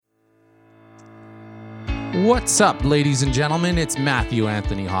What's up, ladies and gentlemen? It's Matthew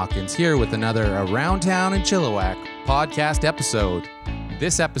Anthony Hawkins here with another Around Town in Chilliwack podcast episode.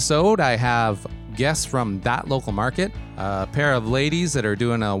 This episode, I have guests from That Local Market, a pair of ladies that are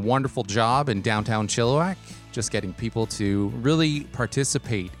doing a wonderful job in downtown Chilliwack, just getting people to really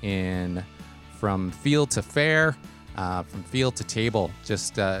participate in from field to fair, from field to table,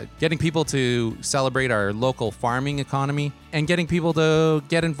 just getting people to celebrate our local farming economy and getting people to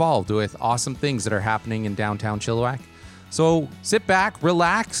get involved with awesome things that are happening in downtown Chilliwack. So sit back,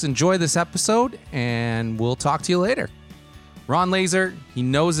 relax, enjoy this episode, and we'll talk to you later. Ron Laser, he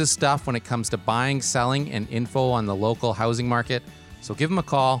knows his stuff when it comes to buying, selling, and info on the local housing market. So give him a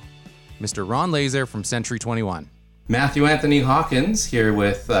call, Mr. Ron Laser from Century 21. Matthew Anthony Hawkins here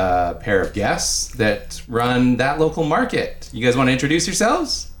with a pair of guests that run That Local Market. You guys want to introduce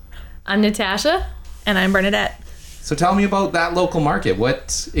yourselves? I'm Natasha. And I'm Bernadette. So tell me about That Local Market.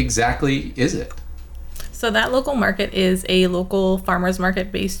 What exactly is it? So That Local Market is a local farmers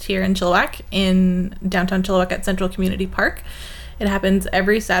market based here in Chilliwack, in downtown Chilliwack at Central Community Park. It happens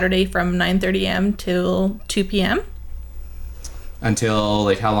every Saturday from 9:30 a.m. till 2 p.m. Until,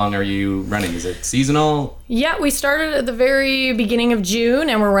 like, how long are you running? Is it seasonal? Yeah, we started at the very beginning of June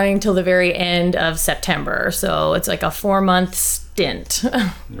and we're running till the very end of September. So it's like a 4-month stint.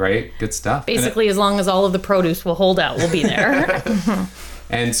 Right? Good stuff. Basically, as long as all of the produce will hold out, we'll be there.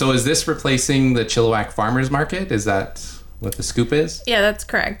 And so is this replacing the Chilliwack Farmers Market? Is that what the scoop is? Yeah, that's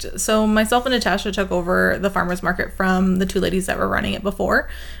correct. So myself and Natasha took over the farmers market from the two ladies that were running it before.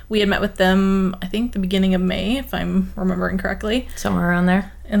 We had met with them, I think, the beginning of May, if I'm remembering correctly. Somewhere around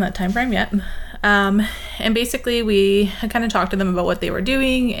there. In that time frame, yeah. And basically we kind of talked to them about what they were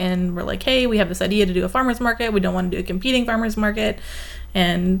doing, and we're like, hey, we have this idea to do a farmers market. We don't want to do a competing farmers market.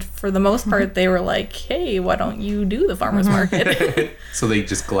 And for the most part, they were like, hey, why don't you do the farmers market? So they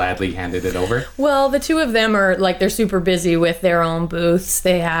just gladly handed it over? Well, the two of them are like, they're super busy with their own booths.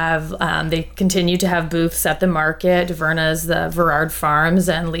 They have, they continue to have booths at the market. Verna's the Verard Farms,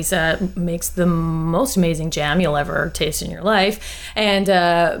 and Lisa makes the most amazing jam you'll ever taste in your life.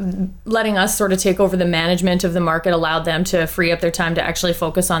 And letting us sort of take over the management of the market allowed them to free up their time to actually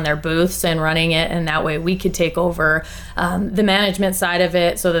focus on their booths and running it. And that way we could take over the management side of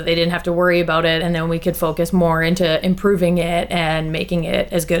it so that they didn't have to worry about it, and then we could focus more into improving it and making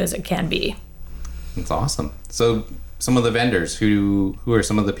it as good as it can be. That's awesome. So some of the vendors, who are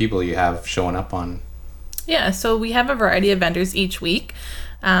some of the people you have showing up on? Yeah, so we have a variety of vendors each week.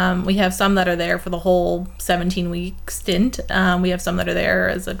 We have some that are there for the whole 17-week stint. We have some that are there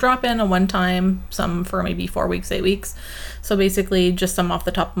as a drop-in, a one-time, some for maybe 4 weeks, 8 weeks. So basically, just some off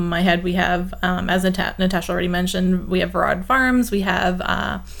the top of my head, we have, as Natasha already mentioned, we have Verard Farms. We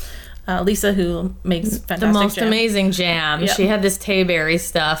have Lisa, who makes fantastic the most jam. Amazing jam. Yep. She had this Tayberry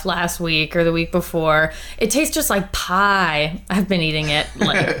stuff last week or the week before. It tastes just like pie. I've been eating it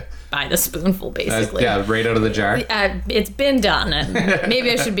like by the spoonful, basically. Yeah, right out of the jar. It's been done, and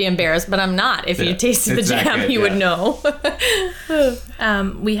maybe I should be embarrassed, but I'm not. If you tasted the jam, you would know.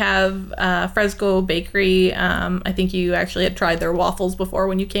 We have Fresco Bakery. I think you actually had tried their waffles before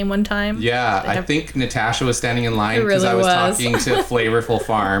when you came one time. Yeah, I think Natasha was standing in line because I was talking to Flavorful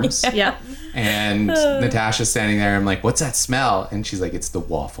Farms. Yeah. And Natasha's standing there. I'm like, what's that smell? And she's like, it's the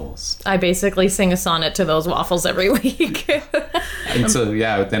waffles. I basically sing a sonnet to those waffles every week. And so,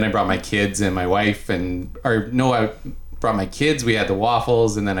 yeah, then I brought my kids and my wife I brought my kids. We had the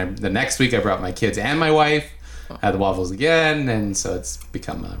waffles. And then the next week I brought my kids and my wife. Had the waffles again. And so it's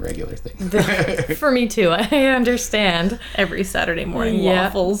become a regular thing. For me too. I understand. Every Saturday morning,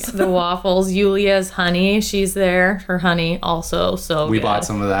 waffles. The waffles. Yulia's honey. She's there. Her honey also. So we good. bought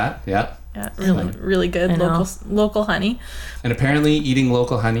some of that. Yeah. Yeah, really good local honey. And apparently eating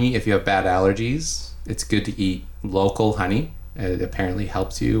local honey, if you have bad allergies, it's good to eat local honey. It apparently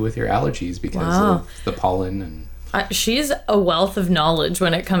helps you with your allergies because of the pollen and... She's a wealth of knowledge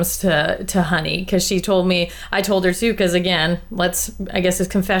when it comes to honey, because I told her too, because again, I guess it's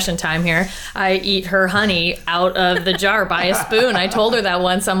confession time here. I eat her honey out of the jar by a spoon. I told her that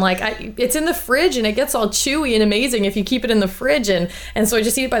once. I'm like, it's in the fridge and it gets all chewy and amazing if you keep it in the fridge. And so I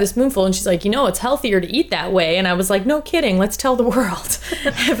just eat it by the spoonful, and she's like, it's healthier to eat that way. And I was like, no kidding. Let's tell the world.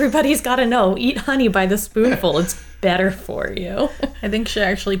 Everybody's got to know. Eat honey by the spoonful. It's better for you. I think she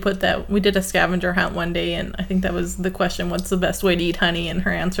actually put that. We did a scavenger hunt one day, and I think that was the question, what's the best way to eat honey? And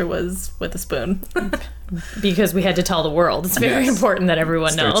her answer was with a spoon. Because we had to tell the world. It's very important that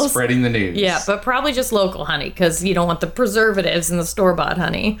everyone knows. Spreading the news. Yeah, but probably just local honey, because you don't want the preservatives in the store-bought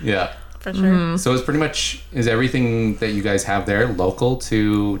honey. Yeah. For sure. Mm-hmm. So is everything that you guys have there local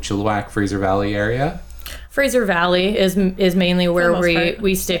to Chilliwack, Fraser Valley area? Fraser Valley is mainly where most part.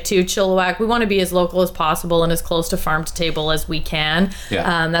 we stick to. Chilliwack, we want to be as local as possible and as close to farm to table as we can.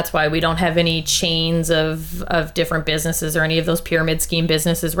 Yeah. That's why we don't have any chains of different businesses or any of those pyramid scheme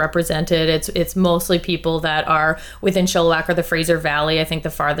businesses represented. It's mostly people that are within Chilliwack or the Fraser Valley. I think the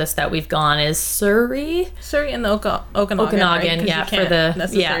farthest that we've gone is Surrey. Surrey and the Okanagan. Okanagan, right? 'Cause yeah, you for can't the-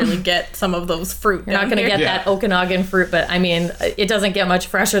 necessarily get some of those fruit. You're not going to get that Okanagan fruit, but I mean, it doesn't get much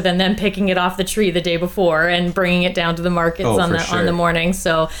fresher than them picking it off the tree the day before and bringing it down to the markets Oh, on for the sure. morning.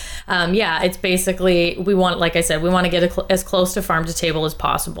 So, it's basically we want, like I said, we want to get as close to farm to table as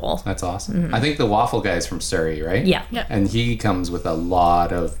possible. That's awesome. I think the waffle guy's from Surrey, right? Yeah. Yeah. And he comes with a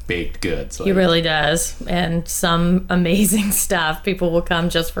lot of baked goods. He really does, and some amazing stuff. People will come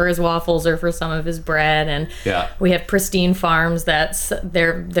just for his waffles or for some of his bread, and Yeah. we have Pristine Farms.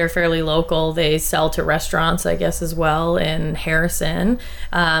 They're fairly local. They sell to restaurants, I guess, as well in Harrison,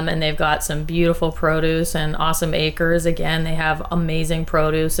 and they've got some beautiful produce and awesome acres. Again, they have amazing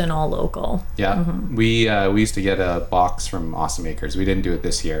produce and all local. Yeah, we used to get a box from Awesome Acres. We didn't do it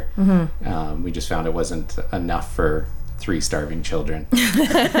this year. We just found it wasn't enough for 3 starving children.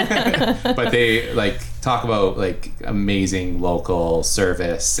 But they talk about amazing local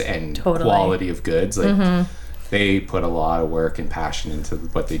service and Totally. quality of goods. They put a lot of work and passion into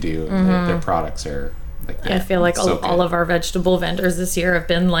what they do, and their products are I feel like so all good. of our vegetable vendors this year have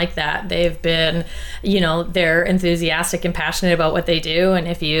been like that. They've been, they're enthusiastic and passionate about what they do. And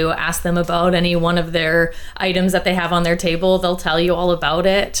if you ask them about any one of their items that they have on their table, they'll tell you all about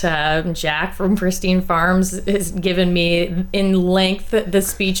it. Jack from Pristine Farms has given me in length the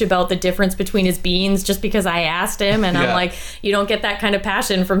speech about the difference between his beans just because I asked him. And I'm Yeah. like, you don't get that kind of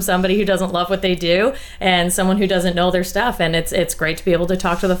passion from somebody who doesn't love what they do and someone who doesn't know their stuff. And it's great to be able to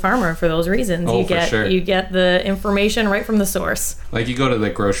talk to the farmer for those reasons. Oh, for sure. You get the information right from the source. You go to the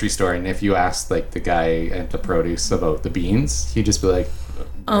grocery store, and if you ask the guy at the produce about the beans, he'd just be like,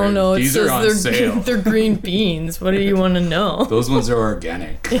 Oh no, these are on sale. they're green beans. What do you want to know? Those ones are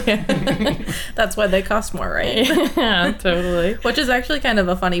organic. That's why they cost more, right? Yeah, totally. Which is actually kind of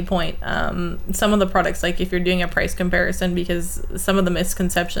a funny point. Some of the products, if you're doing a price comparison, because some of the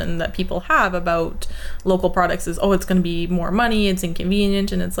misconception that people have about local products is, it's going to be more money, it's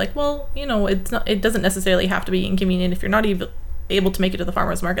inconvenient, and it's it's not. It doesn't necessarily have to be inconvenient if you're not even able to make it to the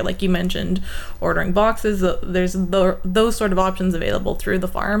farmer's market, like you mentioned, ordering boxes. There's those sort of options available through the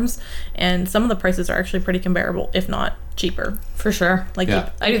farms, and some of the prices are actually pretty comparable, if not cheaper. For sure. Yeah.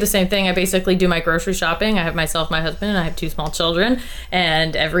 I do the same thing. I basically do my grocery shopping. I have myself, my husband, and I have 2 small children.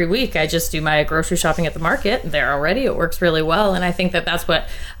 And every week I just do my grocery shopping at the market. There already. It works really well. And I think that that's what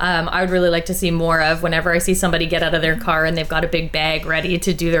I would really like to see more of. Whenever I see somebody get out of their car and they've got a big bag ready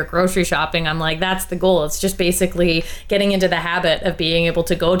to do their grocery shopping, I'm like, that's the goal. It's just basically getting into the habit of being able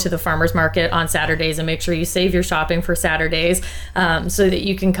to go to the farmer's market on Saturdays and make sure you save your shopping for Saturdays so that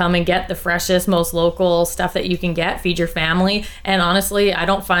you can come and get the freshest, most local stuff that you can get, feed your family. And honestly, I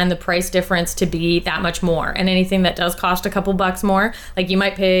don't find the price difference to be that much more. And anything that does cost a couple bucks more, you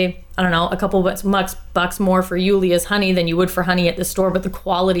might pay, I don't know, a couple bucks more for Yulia's honey than you would for honey at the store, but the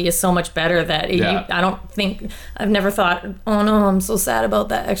quality is so much better that I've never thought, oh no, I'm so sad about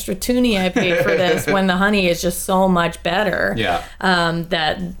that extra toonie I paid for this when the honey is just so much better. Yeah.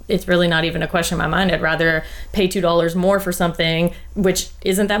 That it's really not even a question in my mind. I'd rather pay $2 more for something, which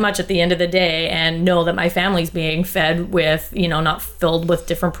isn't that much at the end of the day, and know that my family's being fed with, not filled with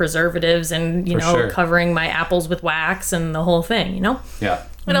different preservatives and, sure. covering my apples with wax and the whole thing, Yeah.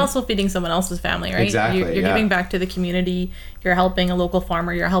 And also feeding someone else's family, right? Exactly, You're yeah. giving back to the community. You're helping a local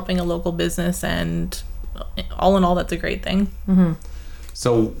farmer. You're helping a local business, and all in all, that's a great thing.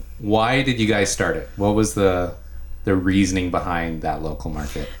 So why did you guys start it? What was the reasoning behind that local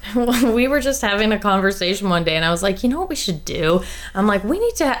market? We were just having a conversation one day, and I was like, you know what we should do? I'm like, we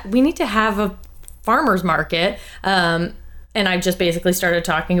need to have a farmer's market. And I just basically started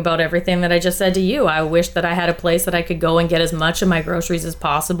talking about everything that I just said to you. I wish that I had a place that I could go and get as much of my groceries as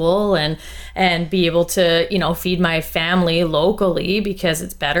possible and be able to, feed my family locally because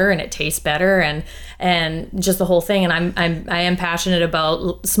it's better and it tastes better and just the whole thing. And I am passionate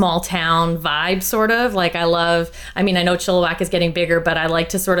about small town vibe, sort of. I know Chilliwack is getting bigger, but I like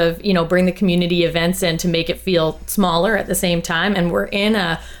to sort of, bring the community events in to make it feel smaller at the same time. And we're in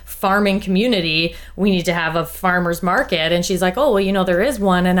a farming community. We need to have a farmer's market. and she's like, oh, well, there is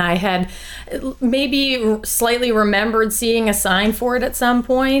one. And I had maybe slightly remembered seeing a sign for it at some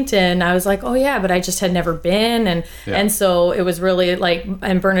point. And I was like, oh yeah, but I just had never been. And so it was really like,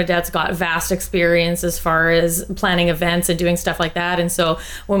 and Bernadette's got vast experience as far as planning events and doing stuff like that. And so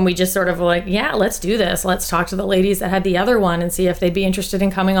when we just sort of like, yeah, let's do this. Let's talk to the ladies that had the other one and see if they'd be interested in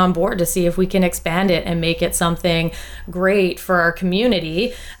coming on board to see if we can expand it and make it something great for our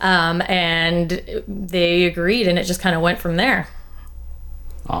community. And they agreed, and it just kind of went from there.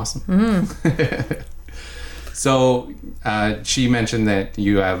 Awesome. So she mentioned that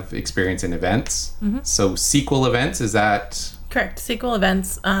you have experience in events. So Sequel Events, is that... Correct. Sequel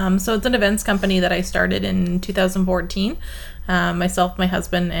Events. So it's an events company that I started in 2014. Myself, my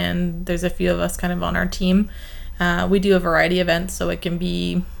husband, and there's a few of us kind of on our team. We do a variety of events, so it can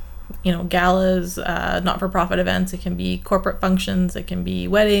be, galas, not-for-profit events. It can be corporate functions. It can be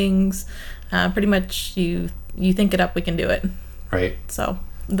weddings. Pretty much, you think it up, we can do it. Right. So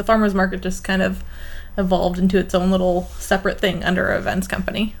the farmers market just kind of evolved into its own little separate thing under our events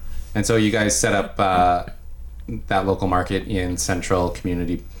company. And so you guys set up that local market in Central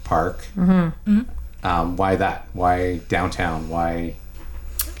Community Park. Why that? Why downtown? Why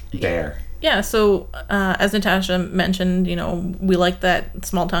there? Yeah, so as Natasha mentioned, we like that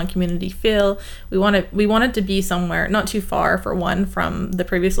small town community feel. We wanted to be somewhere not too far, for one, from the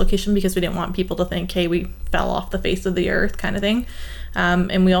previous location, because we didn't want people to think, hey, we fell off the face of the earth kind of thing.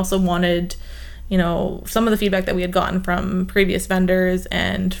 And we also wanted, some of the feedback that we had gotten from previous vendors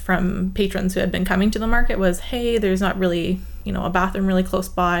and from patrons who had been coming to the market was, hey, there's not really, a bathroom really close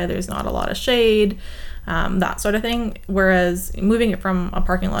by. There's not a lot of shade. That sort of thing. Whereas moving it from a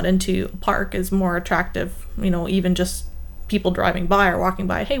parking lot into a park is more attractive, even just people driving by or walking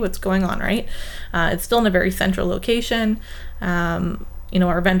by, hey, what's going on, right? It's still in a very central location.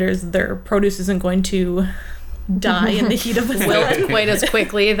 Our vendors, their produce isn't going to die in the heat of the sun quite as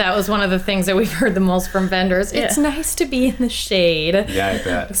quickly. That was one of the things that we've heard the most from vendors. It's nice to be in the shade. Yeah, I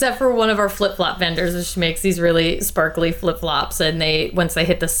bet. Except for one of our flip-flop vendors, which makes these really sparkly flip-flops, and once they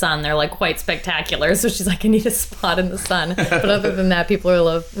hit the sun, they're like quite spectacular. So she's like, I need a spot in the sun. But other than that, people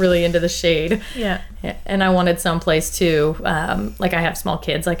are really into the shade. Yeah. And I wanted someplace too, like I have small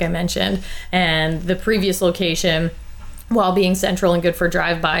kids, like I mentioned, and the previous location, while being central and good for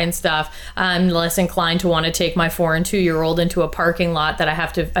drive-by and stuff, I'm less inclined to want to take my 4 and 2-year-old into a parking lot that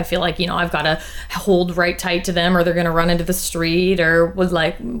I feel like, I've got to hold right tight to them, or they're going to run into the street, or would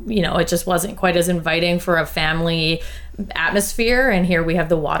it just wasn't quite as inviting for a family atmosphere. And here we have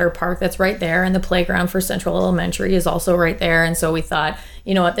the water park that's right there, and the playground for Central Elementary is also right there. And so we thought,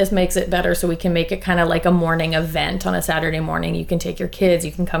 this makes it better, so we can make it kind of like a morning event on a Saturday morning. You can take your kids,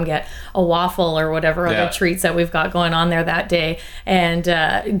 you can come get a waffle or whatever other treats that we've got going on there that day,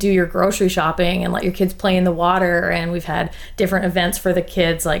 and do your grocery shopping and let your kids play in the water. And we've had different events for the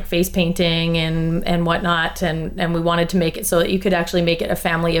kids, like face painting and whatnot, and we wanted to make it so that you could actually make it a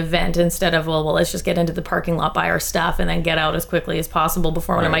family event instead of, well, let's just get into the parking lot, buy our stuff, and then get out as quickly as possible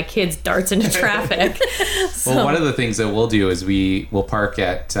before one of my kids darts into traffic. Well, one of the things that we'll do is we'll park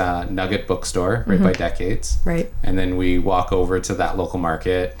at Nugget Bookstore right by Decades. Right. And then we walk over to that local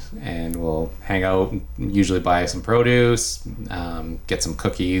market, and we'll hang out, usually buy some produce, get some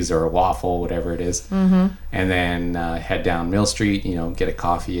cookies or a waffle, whatever it is. And then head down Mill Street, get a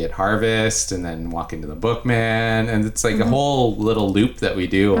coffee at Harvest, and then walk into the Bookman. And it's like a whole little loop that we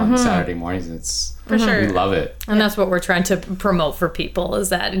do on Saturday mornings. It's for sure. We love it. And that's what we're trying to promote for people, is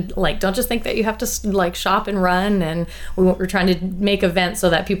that, don't just think that you have to shop and run. And we're trying to make events so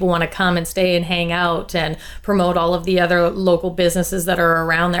that people want to come and stay and hang out, and promote all of the other local businesses that are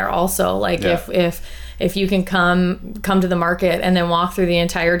around there also. If you can come to the market and then walk through the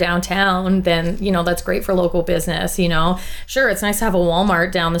entire downtown, then, that's great for local business. Sure, it's nice to have a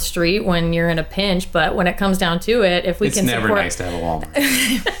Walmart down the street when you're in a pinch, but when it comes down to it, if we it's can never support... nice to have a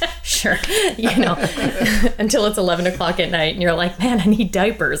Walmart. Sure, until it's 11 o'clock at night and you're like, man, I need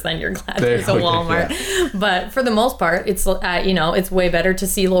diapers, then you're glad there's a Walmart. Yeah. But for the most part, it's it's way better to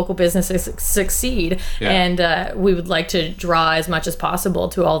see local businesses succeed. Yeah. And we would like to draw as much as possible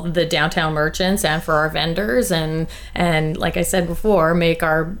to all the downtown merchants and for our vendors, and like I said before, make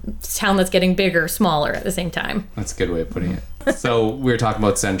our town that's getting bigger smaller at the same time. That's a good way of putting it. So we were talking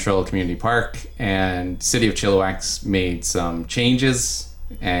about Central Community Park, and City of Chilliwack's made some changes.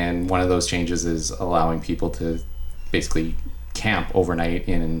 And one of those changes is allowing people to basically camp overnight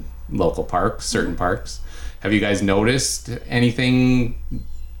in local parks, certain parks. Have you guys noticed anything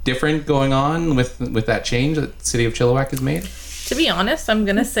different going on with that change that City of Chilliwack has made? To be honest, I'm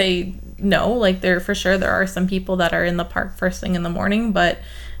going to say no. There are some people that are in the park first thing in the morning, but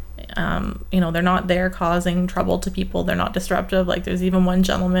They're not there causing trouble to people. They're not disruptive. Like, there's even one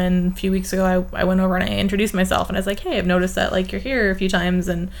gentleman a few weeks ago, I went over and I introduced myself and I was like, hey, I've noticed that, like, you're here a few times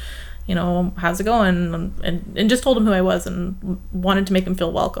and, how's it going? And just told him who I was and wanted to make him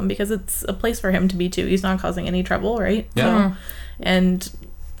feel welcome, because it's a place for him to be too. He's not causing any trouble, right? Yeah. So, and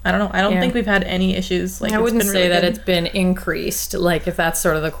I don't know. I don't think we've had any issues. Like, I wouldn't say that good. it's been increased. Like, if that's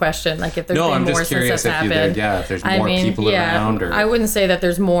sort of the question, like if there's been I'm more just since curious that's happened. if there's more people around. Or I wouldn't say that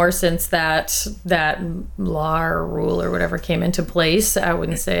there's more since that law or rule or whatever came into place. I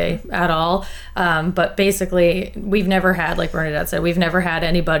wouldn't say at all. But basically, we've never had, like Bernadette said, we've never had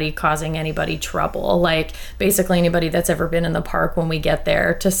anybody causing anybody trouble. Like, basically anybody that's ever been in the park, when we get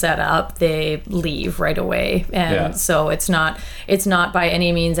there to set up, they leave right away. And so it's not by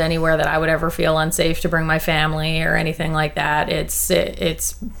any means anywhere that I would ever feel unsafe to bring my family or anything like that. It's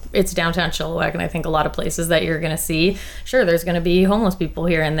downtown Chilliwack, and I think a lot of places that you're going to see, sure, there's going to be homeless people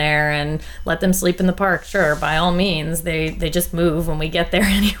here and there, and let them sleep in the park. Sure, by all means, they just move when we get there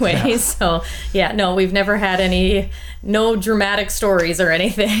anyway. Yeah. So we've never had no dramatic stories or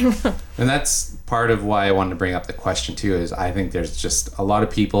anything. And that's part of why I wanted to bring up the question too, is I think there's just a lot of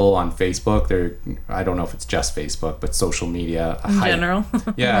people on Facebook. I don't know if it's just Facebook, but social media in general.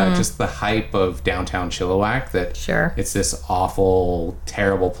 Yeah, just the hype of downtown Chilliwack, that sure, it's this awful,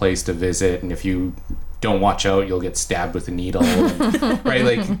 terrible place to visit, and if you don't watch out, you'll get stabbed with a needle. And, right?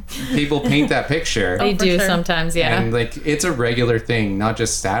 Like, people paint that picture. They do sometimes, yeah. And like, it's a regular thing, not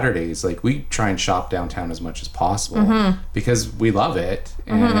just Saturdays. Like, we try and shop downtown as much as possible because we love it,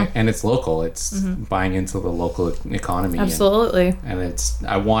 and it's local. It's buying into the local economy. Absolutely. And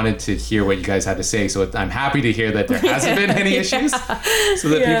I wanted to hear what you guys had to say, so I'm happy to hear that there hasn't been any issues, so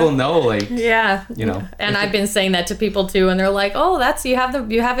that people know, like, And I've been saying that to people too, and they're like, "Oh, you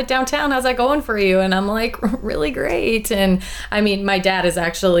have it downtown. How's that going for you?" And I'm like, really great. And I mean, my dad is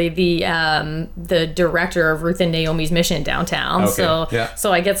actually the director of Ruth and Naomi's Mission downtown. Okay.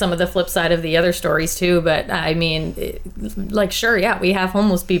 So I get some of the flip side of the other stories too. But I mean, sure, we have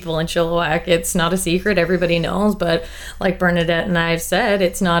homeless people in Chilliwack. It's not a secret. Everybody knows. But like Bernadette and I have said,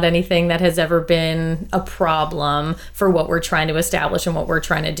 it's not anything that has ever been a problem for what we're trying to establish and what we're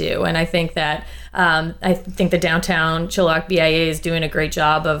trying to do. And I think that the downtown Chilliwack BIA is doing a great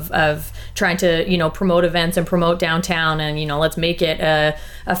job of trying to, promote events and promote downtown, and, let's make it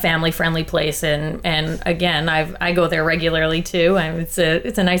a family-friendly place. And again, I go there regularly too. And it's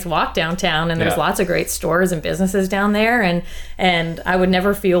a nice walk downtown, and there's lots of great stores and businesses down there. And I would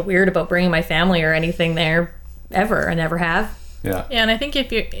never feel weird about bringing my family or anything there ever. I never have. Yeah, and I think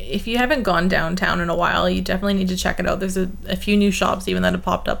if you haven't gone downtown in a while, you definitely need to check it out. There's a few new shops even that have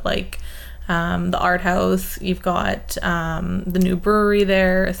popped up, like the Art House. You've got the new brewery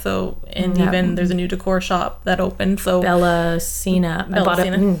there. So, and even there's a new decor shop that opened. So Bella Cena. I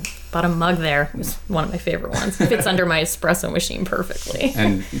bought a mug there. It was one of my favorite ones. It fits under my espresso machine perfectly.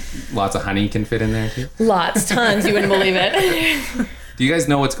 And lots of honey can fit in there too. Lots, tons. You wouldn't believe it. Do you guys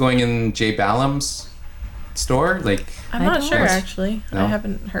know what's going in Jay Ballum's store? Like, I'm not sure actually. No? I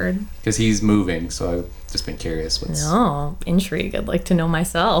haven't heard. Because he's moving, so I've just been curious. Intrigue. I'd like to know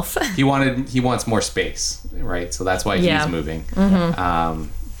myself. He wants more space, right? So that's why he's moving. And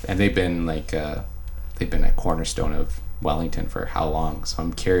they've been a cornerstone of Wellington for how long? So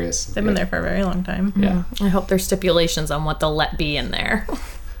I'm curious. They've been there for a very long time. Yeah. I hope there's stipulations on what they'll let be in there.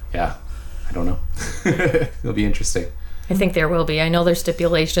 Yeah. I don't know. It'll be interesting. I think there will be. I know there's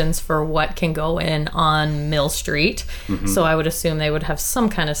stipulations for what can go in on Mill Street. So I would assume they would have some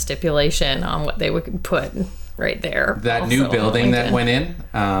kind of stipulation on what they would put right there. That new building that went in,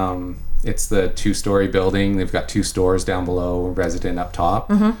 it's the 2-story building. They've got 2 stores down below, Resident up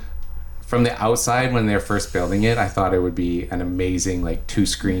top. From the outside, when they're first building it, I thought it would be an amazing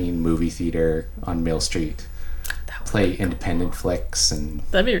 2-screen movie theater on Mill Street. Play independent flicks, and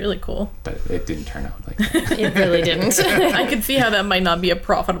that'd be really cool. But it didn't turn out like that. It really didn't. I could see how that might not be a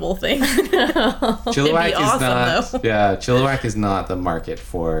profitable thing. Chilliwack Chilliwack is not the market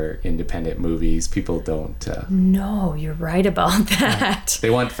for independent movies. People don't. No, you're right about that. They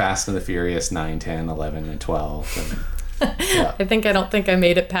want Fast and the Furious 9, 10, 11, and 12. And, I don't think I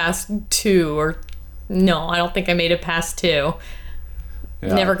made it past 2 No, I don't think I made it past 2.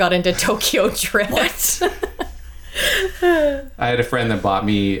 Yeah. Never got into Tokyo Drift. I had a friend that bought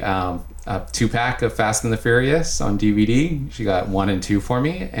me a 2-pack of Fast and the Furious on DVD. She got 1 and 2 for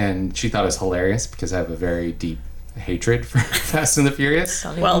me, and she thought it was hilarious because I have a very deep hatred for Fast and the Furious.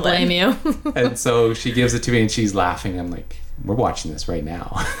 Don't even blame you. And so she gives it to me, and she's laughing. I'm like, we're watching this right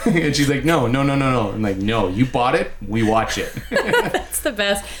now. And she's like, no. I'm like, no, you bought it, we watch it. It's the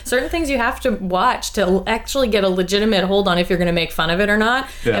best. Certain things you have to watch to actually get a legitimate hold on if you're going to make fun of it or not.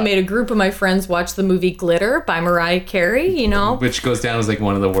 Yeah. I made a group of my friends watch the movie Glitter by Mariah Carey, you know. Which goes down as like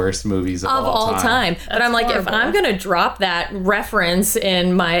one of the worst movies of all time. But That's I'm like, horrible. if I'm going to drop that reference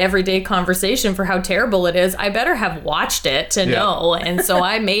in my everyday conversation for how terrible it is, I better have watched it to know. And so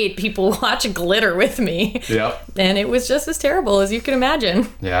I made people watch Glitter with me. Yep. And it was just as terrible as you can imagine.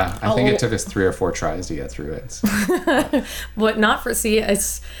 Yeah. I think it took us 3 or 4 tries to get through it. So. But not for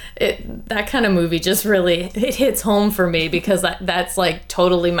that kind of movie just really it hits home for me because that's like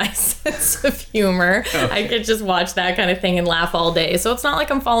totally my sense of humor. I could just watch that kind of thing and laugh all day. So it's not like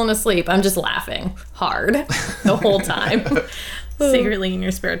I'm falling asleep. I'm just laughing hard the whole time. Secretly in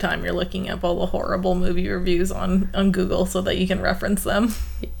your spare time, you're looking up all the horrible movie reviews on Google so that you can reference them.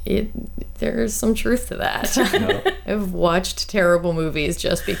 There's some truth to that. I've watched terrible movies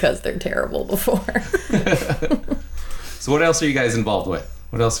just because they're terrible before. So what else are you guys involved with?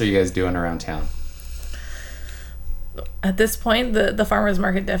 What else are you guys doing around town? At this point, the farmers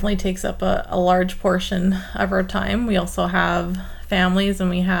market definitely takes up a large portion of our time. We also have families and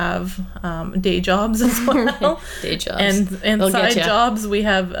we have day jobs as well. Day jobs. And They'll side get ya. jobs, we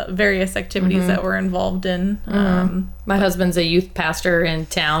have various activities that we're involved in. My husband's a youth pastor in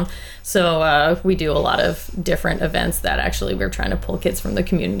town, so we do a lot of different events that actually we're trying to pull kids from the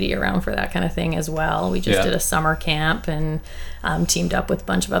community around for that kind of thing as well. We just did a summer camp and teamed up with a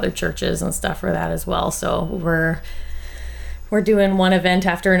bunch of other churches and stuff for that as well. So we're doing one event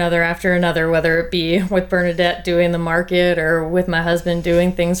after another, whether it be with Bernadette doing the market or with my husband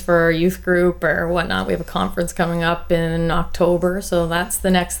doing things for our youth group or whatnot. We have a conference coming up in October, so that's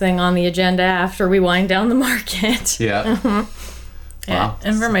the next thing on the agenda after we wind down the market. Yeah. Yeah, Wow.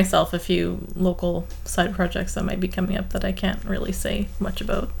 and for myself, a few local side projects that might be coming up that I can't really say much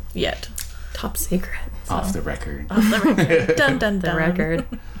about yet. Top secret. Off the record. Off the record. Dun, dun, The dun. record.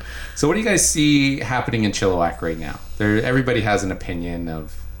 So what do you guys see happening in Chilliwack right now? Everybody has an opinion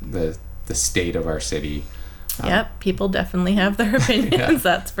of the state of our city. Yep, people definitely have their opinions,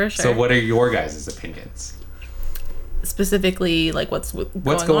 that's for sure. So what are your guys' opinions? Specifically, like what's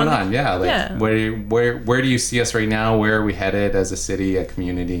going on? Yeah, like Yeah. where do you see us right now? Where are we headed as a city, a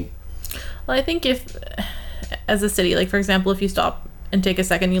community? Well, I think if, as a city, like for example, if you stop and take a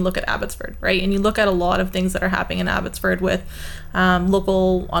second, you look at Abbotsford, right? And you look at a lot of things that are happening in Abbotsford with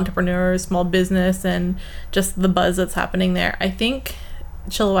local entrepreneurs, small business, and just the buzz that's happening there. I think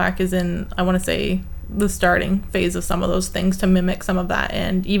Chilliwack is in, I want to say, the starting phase of some of those things to mimic some of that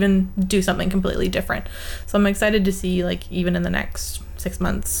and even do something completely different. So I'm excited to see, like, even in the next 6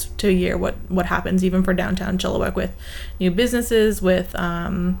 months to a year, what happens even for downtown Chilliwack with new businesses, with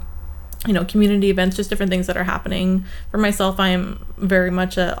community events, just different things that are happening. For myself, I am very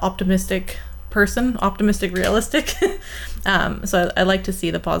much a optimistic person, optimistic, realistic. So I like to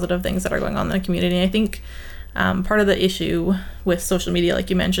see the positive things that are going on in the community. I think part of the issue with social media, like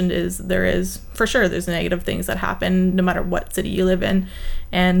you mentioned, is there's negative things that happen no matter what city you live in,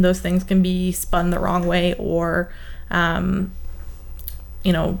 and those things can be spun the wrong way, or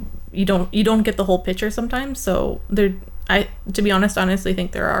you don't get the whole picture sometimes. So to be honest, honestly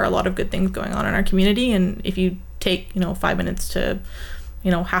think there are a lot of good things going on in our community, and if you take 5 minutes to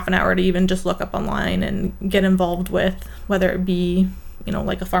half an hour to even just look up online and get involved with, whether it be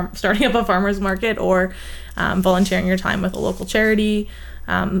like starting up a farmer's market or volunteering your time with a local charity,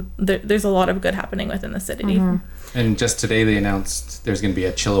 there's a lot of good happening within the city. Mm-hmm. And just today they announced there's going to be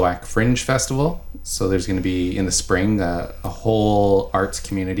a Chilliwack Fringe Festival. So there's going to be in the spring a whole arts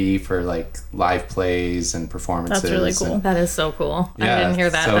community for like live plays and performances. That's really cool. That is so cool. Yeah, I didn't hear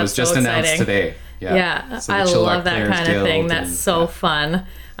that. So it was That's just so announced exciting. today. Yeah, So the I Chilliwack love that Players kind of thing. Guild That's and- so fun.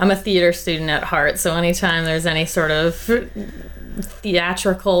 I'm a theater student at heart, so anytime there's any sort of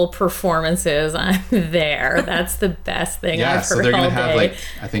theatrical performances, I'm there. That's the best thing Yeah, I've so heard they're all going to have day. like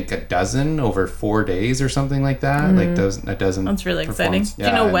I think a dozen over 4 days or something like that. Like a dozen. That's really exciting. performance. Do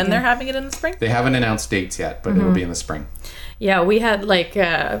you know Yeah, when they're having it in the spring? They haven't announced dates yet, but it'll be in the spring. Yeah, we had like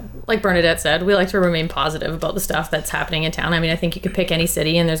Bernadette said, we like to remain positive about the stuff that's happening in town. I mean, I think you could pick any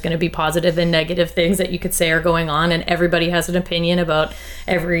city and there's going to be positive and negative things that you could say are going on, and everybody has an opinion about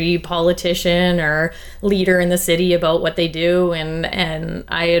every politician or leader in the city about what they do, and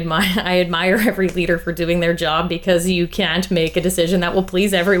I admire every leader for doing their job, because you can't make a decision that will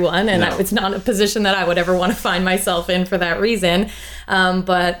please everyone, and No. it's not a position that I would ever want to find myself in for that reason.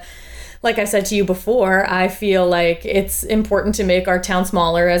 But like I said to you before, I feel like it's important to make our town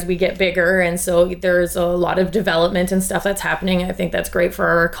smaller as we get bigger. And so there's a lot of development and stuff that's happening. I think that's great for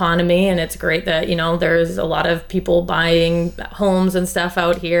our economy. And it's great that, there's a lot of people buying homes and stuff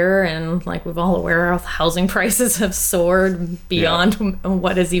out here. And like we're all aware, housing prices have soared beyond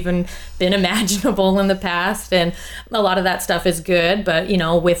what has even been imaginable in the past. And a lot of that stuff is good. But,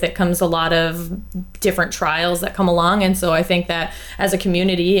 with it comes a lot of different trials that come along. And so I think that as a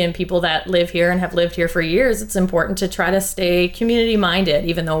community and people that live here and have lived here for years, it's important to try to stay community minded,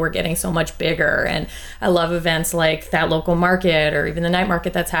 even though we're getting so much bigger. And I love events like that local market, or even the night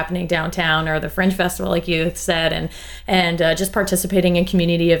market that's happening downtown, or the Fringe Festival, like you said, and just participating in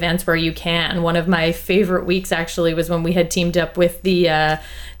community events where you can. One of my favorite weeks actually was when we had teamed up with the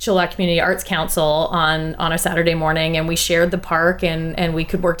Chilliwack Community Arts Council on a Saturday morning, and we shared the park and we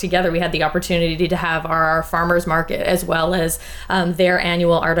could work together. We had the opportunity to have our farmers market as well as their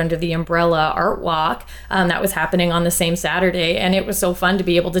annual Art Under the Umbrella art walk that was happening on the same Saturday, and it was so fun to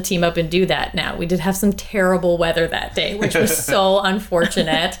be able to team up and do that. Now we did have some terrible weather that day, which was so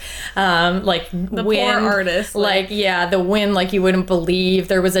unfortunate. Like the wind, poor artists, the wind, like you wouldn't believe.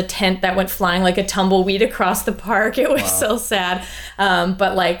 There was a tent that went flying like a tumbleweed across the park. It was so sad.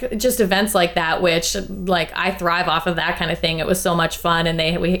 But like just events like that, which like I thrive off of that kind of thing. It was so much fun, and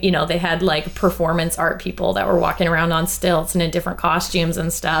they had like performance art people that were walking around on stilts and in different costumes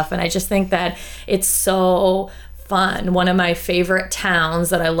and stuff. And I just think that it's so fun. One of my favorite towns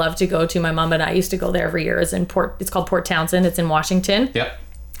that I love to go to, my mom and I used to go there every year, is it's called Port Townsend. It's in Washington. Yep.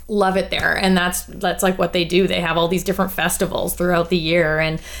 Love it there. And that's like what they do. They have all these different festivals throughout the year,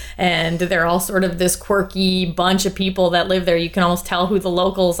 and they're all sort of this quirky bunch of people that live there. You can almost tell who the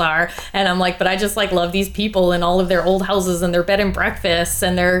locals are. And I'm like, but I just like love these people and all of their old houses and their bed and breakfasts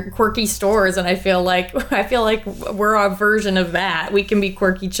and their quirky stores. And I feel like we're a version of that. We can be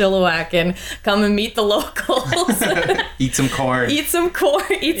quirky Chilliwack and come and meet the locals. Eat some corn. Eat some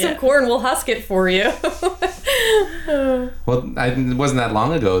corn. We'll husk it for you. Well, it wasn't that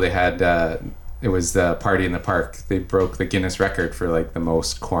long ago. They had it was the party in the park. They broke the Guinness record for like the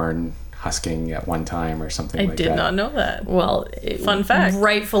most corn husking at one time or something like that. I did not know that. Well, fun fact.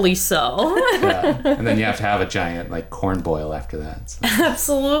 Rightfully so. Yeah. And then you have to have a giant like corn boil after that. So.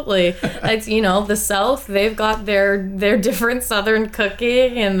 Absolutely. It's, the South, they've got their different Southern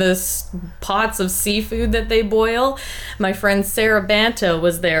cooking and this pots of seafood that they boil. My friend Sarah Banta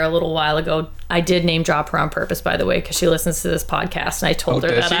was there a little while ago. I did name drop her on purpose, by the way, because she listens to this podcast, and I told her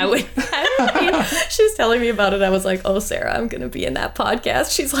that I would. She was telling me about it. I was like, "Oh, Sarah, I'm going to be in that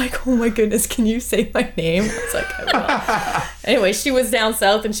podcast." She's like, "Oh my goodness, can you say my name?" I was like, "I will." Anyway, she was down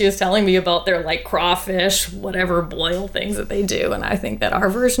south, and she was telling me about their like crawfish, whatever boil things that they do, and I think that our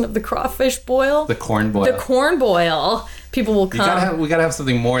version of the crawfish boil, the corn boil, people will come. We gotta have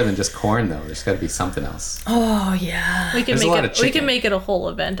something more than just corn, though. There's got to be something else. Oh yeah, we can make it a whole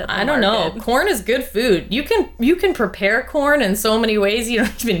event. At the I don't know. Corn is good food. You can prepare corn in so many ways. You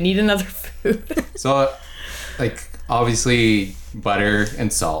don't even need another food. So, like obviously, butter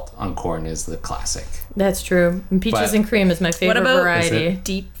and salt on corn is the classic. That's true. And peaches and cream is my favorite variety.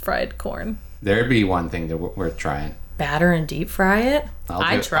 Deep fried corn? There'd be one thing worth trying. Batter and deep fry it?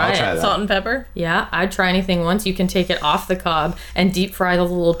 I'd try it. That. Salt and pepper? Yeah, I'd try anything once. You can take it off the cob and deep fry the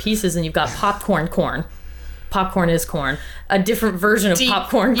little pieces, and you've got popcorn corn. Popcorn is corn. A different version of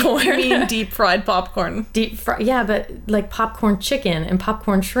popcorn corn. You mean deep fried popcorn? Yeah, but like popcorn chicken and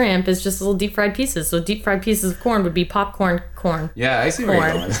popcorn shrimp is just little deep fried pieces. So deep fried pieces of corn would be popcorn corn. Yeah, I see where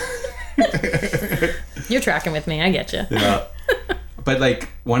you're going. You're tracking with me. I get you. Yeah. But like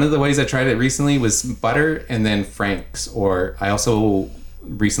one of the ways I tried it recently was butter and then Frank's. Or I also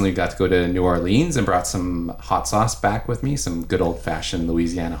recently got to go to New Orleans and brought some hot sauce back with me, some good old fashioned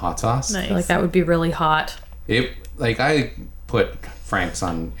Louisiana hot sauce. Nice. I feel like that would be really hot. I put Frank's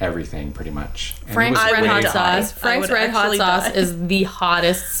on everything pretty much. And Frank's Red Hot Sauce. Frank's Red Hot Sauce is the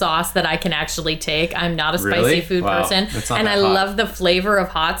hottest sauce that I can actually take. I'm not a spicy food person. And I love the flavor of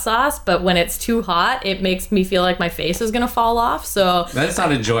hot sauce, but when it's too hot, it makes me feel like my face is going to fall off. So that's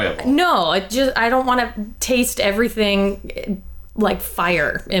not enjoyable. No, I don't want to taste everything like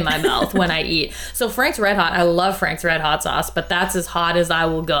fire in my mouth when I eat. So Frank's Red Hot, I love Frank's Red Hot Sauce, but that's as hot as I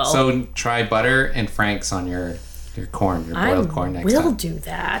will go. So try butter and Frank's on your corn, your boiled corn next time. I will do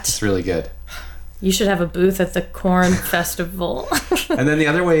that. It's really good. You should have a booth at the corn festival. And then the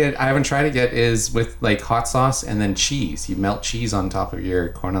other way I haven't tried it yet is with like hot sauce and then cheese. You melt cheese on top of your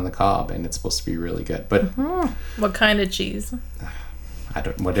corn on the cob, and it's supposed to be really good. But what kind of cheese? I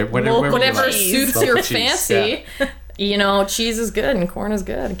don't whatever suits your fancy. Yeah. You know, cheese is good and corn is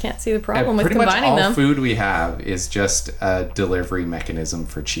good. I can't see the problem with pretty much combining all them. food we have is just a delivery mechanism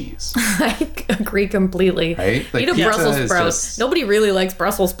for cheese. I agree completely. Right? Like Eat a pizza Brussels is sprouts. just- Nobody really likes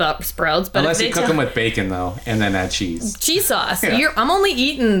Brussels sprouts, but Unless if you they cook them with bacon, though, and then add cheese. cheese sauce. Yeah. I'm only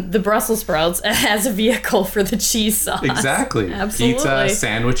eating the Brussels sprouts as a vehicle for the cheese sauce. Exactly. Absolutely. Pizza,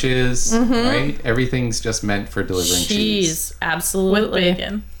 sandwiches, right? Everything's just meant for delivering cheese. Cheese, absolutely. With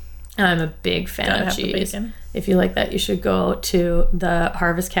bacon. I'm a big fan Gotta of have the cheese. bacon. If you like that, you should go to the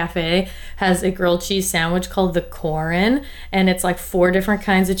Harvest Cafe. Has a grilled cheese sandwich called the Corin, and it's like 4 different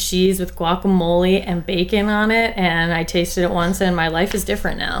kinds of cheese with guacamole and bacon on it. And I tasted it once, and my life is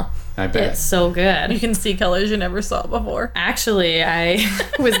different now. I bet. It's so You good. can see colors you never saw before. Actually, I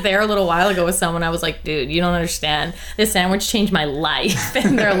was there a little while ago with someone. I was like, dude, you don't understand. This sandwich changed my life.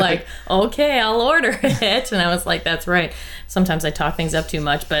 And they're like, okay, I'll order it. And I was like, that's right. Sometimes I talk things up too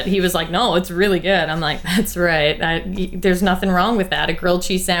much, but he was like, no, it's really good. I'm like, that's right. There's nothing wrong with that. A grilled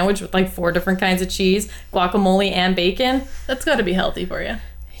cheese sandwich with like 4 different kinds of cheese, guacamole, and bacon. That's got to be healthy for you.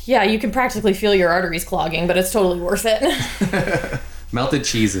 Yeah, you can practically feel your arteries clogging, but it's totally worth it. Melted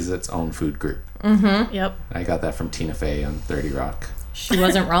cheese is its own food group. Yep. I got that from Tina Fey on 30 Rock. She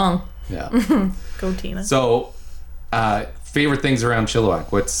wasn't wrong. Yeah. Go Tina. So, favorite things around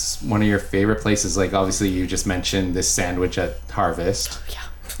Chilliwack? What's one of your favorite places? Like, obviously, you just mentioned this sandwich at Harvest. Yeah.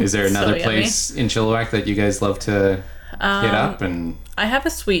 Is there another yummy. place in Chilliwack that you guys love to hit up? And I have a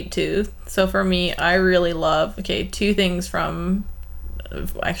sweet tooth. So for me, I really love, 2 things from,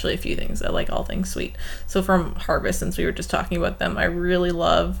 actually a few things. I like all things sweet. So from Harvest, since we were just talking about them, I really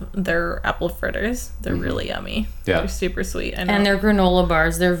love their apple fritters. They're really yummy. Yeah. They're super sweet. I know. And their granola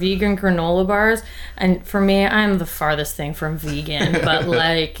bars. They're vegan granola bars. And for me, I'm the farthest thing from vegan. But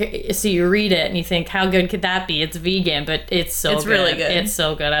like, so you read it and you think, how good could that be? It's vegan, but it's so It's good. really good. It's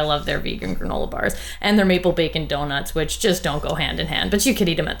so good. I love their vegan granola bars. And their maple bacon donuts, which just don't go hand in hand. But you could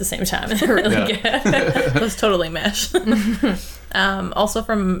eat them at the same time. And they're really good. Those totally mesh. Also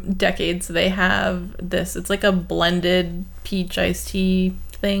from Decades, they have this. It's like a blended peach iced tea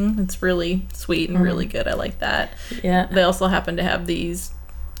thing. It's really sweet and really good. I like that. Yeah. They also happen to have these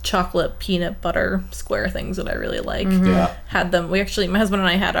chocolate peanut butter square things that I really like. yeah. Had them. My husband and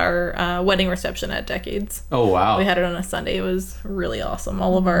I had our wedding reception at Decades. Oh, wow. We had it on a Sunday. It was really awesome.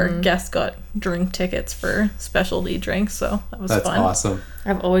 All of our guests got drink tickets for specialty drinks, so that was That's fun. awesome.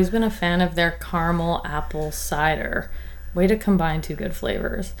 I've always been a fan of their caramel apple cider. Way to combine 2 good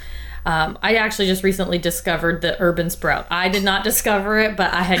flavors. I actually just recently discovered the Urban Sprout. I did not discover it,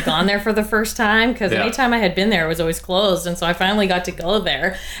 but I had gone there for the first time because Yeah. anytime I had been there, it was always closed. And so I finally got to go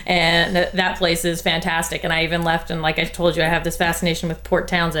there. And that place is fantastic. And I even left, and like I told you, I have this fascination with Port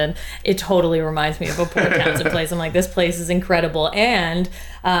Townsend. It totally reminds me of a Port Townsend place. I'm like, this place is incredible. And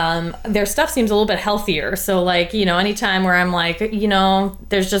their stuff seems a little bit healthier. So like, you know, anytime where I'm like, you know,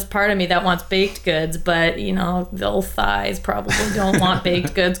 there's just part of me that wants baked goods, but you know, the old thighs probably don't want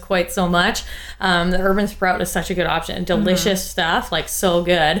baked goods quite so much. The Urban Sprout is such a good option. Delicious stuff, like so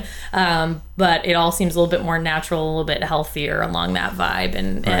good. But it all seems a little bit more natural, a little bit healthier along that vibe,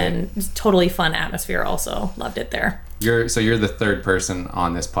 and totally fun atmosphere also. Loved it there. You're the 3rd person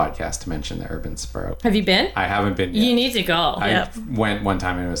on this podcast to mention the Urban Sprout. Have you been? I haven't been yet. You need to go. I went one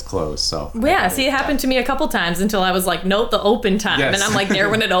time and it was closed, so. Yeah, see, it happened to me a couple times until I was like, note the open time. Yes. And I'm like, there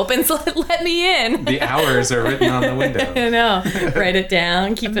when it opens, let me in. The hours are written on the window. I know. Write it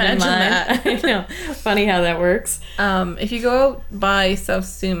down, keep it in Imagine mind. that. I know. Funny how that works. If you go out by South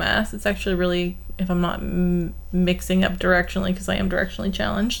Sumas, it's actually really, if I'm not mixing up directionally, because I am directionally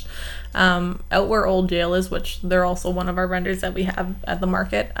challenged, out where Old Jail is, which they're also one of our vendors that we have at the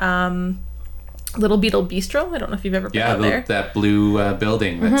market. Little Beetle Bistro. I don't know if you've ever been out there. That blue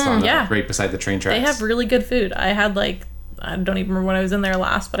building that's on Yeah. right beside the train tracks. They have really good food. I had I don't even remember when I was in there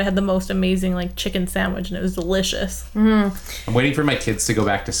last, but I had the most amazing chicken sandwich, and it was delicious. I'm waiting for my kids to go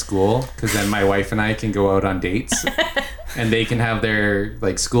back to school, because then my wife and I can go out on dates. And they can have their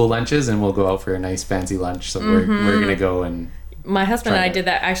school lunches, and we'll go out for a nice fancy lunch. So we're gonna go and. My husband and I Try did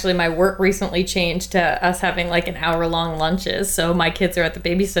that. Actually, my work recently changed to us having an hour-long lunches. So my kids are at the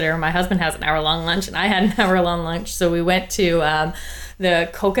babysitter, and my husband has an hour-long lunch, and I had an hour-long lunch. So we went to the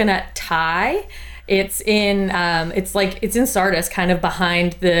Coconut Thai. It's in it's in Sardis, kind of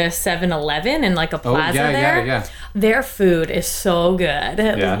behind the 7-Eleven and a plaza there. Yeah. Their food is so good.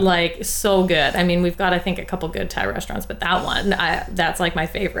 Yeah. So good. I mean, we've got, I think, a couple good Thai restaurants, but that one, that's my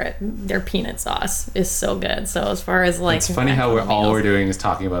favorite. Their peanut sauce is so good. So as far as It's funny how we're doing is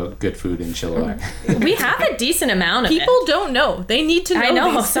talking about good food in Chilliwack. we have a decent amount of People it. don't know. They need to know. I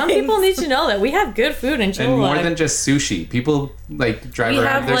know. these Some things. people need to know that we have good food in Chilliwack. And more than just sushi, people drive We around.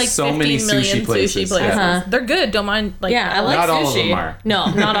 have There's so many 15 million sushi places. sushi places. They're good. Don't mind. Like, yeah, I like Not sushi. all of them are.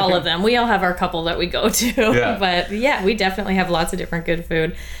 No, not all of them. We all have our couple that we go to. Yeah. But yeah, we definitely have lots of different good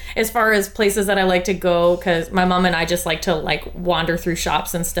food. As far as places that I like to go, because my mom and I just like to like wander through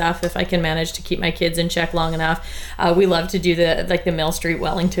shops and stuff if I can manage to keep my kids in check long enough. We love to do the Mill Street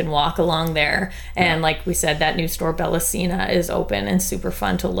Wellington walk along there. And like we said, that new store Bellasina is open and super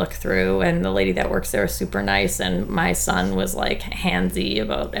fun to look through. And the lady that works there is super nice. And my son was like handsy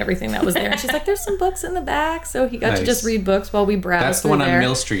about everything that was there. And she's like, there's some books in the back. So he got to just read books while we browse. That's the one on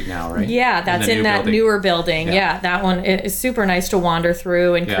Mill Street now, right? Yeah, that's in that newer building. Yeah, that one is super nice to wander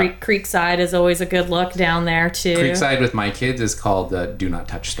through. And Creekside is always a good look down there too. Creekside with my kids is called the Do Not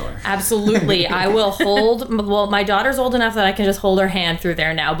Touch store. Absolutely. I will hold, well, my daughter's old enough that I can just hold her hand through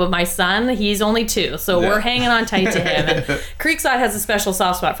there now, but my son, he's only 2, so we're hanging on tight to him. And Creekside has a special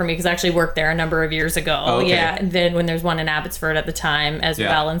soft spot for me because I actually worked there a number of years ago. Oh, okay. Yeah, and then when there's one in Abbotsford at the time as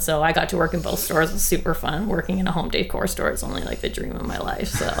well, and so I got to work in both stores. It was super fun. Working in a home decor store is only like the dream of my life.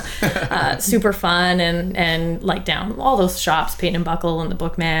 So super fun, and like down all those shops, Peyton and Buckle and the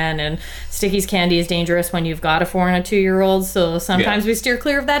Bookman, and Sticky's Candy is dangerous when you've got a 4 and a 2-year-old, so sometimes we steer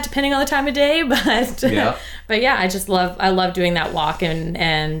clear of that depending on the time of day, but but yeah, I love doing that walk,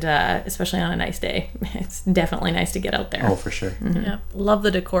 and especially on a nice day. It's definitely nice to get out there. Oh, for sure. Mm-hmm. Yeah, love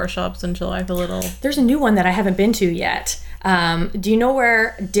the decor shops in Chilliwack a little. There's a new one that I haven't been to yet. Do you know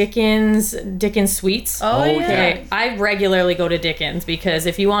where Dickens Sweets? Oh, yeah. Okay. I regularly go to Dickens because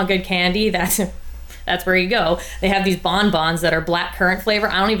if you want good candy, that's where you go. They have these bonbons that are blackcurrant flavor.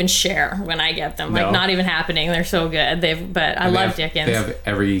 I don't even share when I get them. Like, not even happening. They're so good. I love Dickens. They have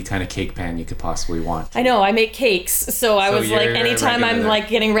every kind of cake pan you could possibly want. I know. I make cakes, so I was like, anytime I'm like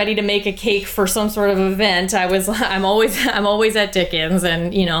getting ready to make a cake for some sort of event, I'm always at Dickens,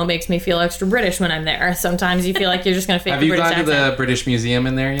 and it makes me feel extra British when I'm there. Sometimes you feel like you're just gonna fake. Have you British gone to accent. the British Museum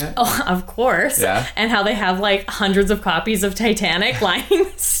in there yet? Oh, of course. Yeah. And how they have like hundreds of copies of Titanic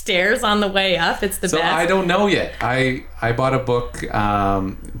lining stairs on the way up. It's the best. I don't know yet. I bought a book,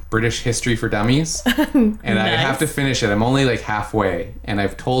 British History for Dummies, and I have to finish it. I'm only like halfway, and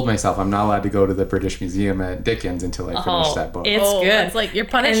I've told myself I'm not allowed to go to the British Museum at Dickens until I finish that book. It's good. It's like you're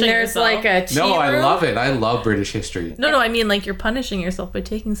punishing and there's yourself. Like a tea No, I room. love it. I love British history. No, I mean like you're punishing yourself by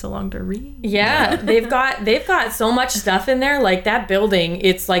taking so long to read. Yeah, they've got so much stuff in there. Like that building,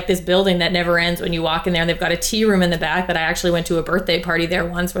 it's like this building that never ends when you walk in there. And they've got a tea room in the back that I actually went to a birthday party there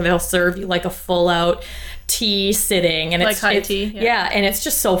once where they'll serve you like a full out tea sitting, and like it's high it's, tea. Yeah, and it's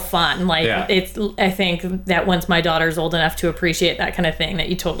just so fun. Like I think that once my daughter's old enough to appreciate that kind of thing, that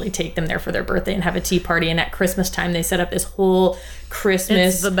you totally take them there for their birthday and have a tea party. And at Christmas time, they set up this whole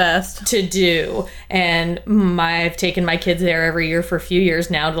Christmas it's the best to do, and I've taken my kids there every year for a few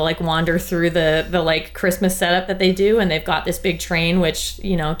years now to like wander through the like Christmas setup that they do. And they've got this big train, which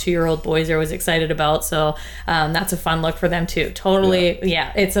 2-year-old boys are always excited about, so that's a fun look for them too. Totally.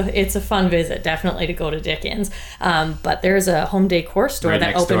 It's a fun visit, definitely, to go to Dickens. But there's a home decor store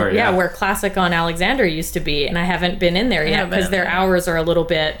that opened where Classic on Alexander used to be, and I haven't been in there yet because their hours are a little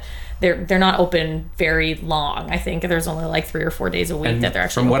bit, they're not open very long. I think there's only like 3 or 4 days a week that they're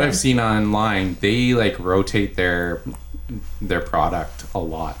actually from what open. I've seen online, they like rotate their product a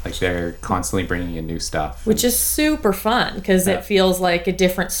lot. Like they're constantly bringing in new stuff, which is super fun because it feels like a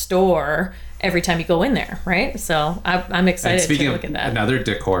different store every time you go in there, right? So I'm excited to look at that. Another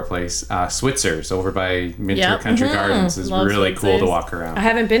decor place, Switzer's over by Minter Country Gardens is Love really cool to Switzer's. walk around. I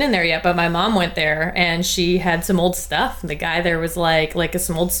haven't been in there yet, but my mom went there and she had some old stuff. The guy there was like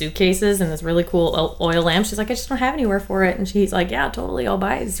some old suitcases and this really cool oil lamp. She's like, I just don't have anywhere for it. And she's like, yeah, totally, I'll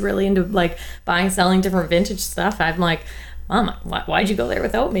buy it. He's really into like buying, selling different vintage stuff. I'm like, Mom, why'd you go there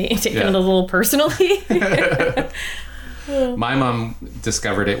without me? Taking it a little personally. My mom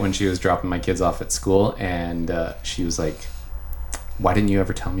discovered it when she was dropping my kids off at school, and she was like, why didn't you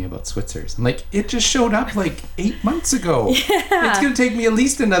ever tell me about Switzer's? I'm like, it just showed up like 8 months ago. Yeah. It's going to take me at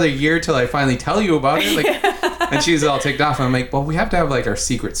least another year till I finally tell you about it. Like, and she's all ticked off. And I'm like, well, we have to have like our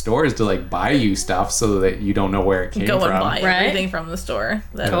secret stores to like buy you stuff so that you don't know where it came from. Go and buy everything from the store.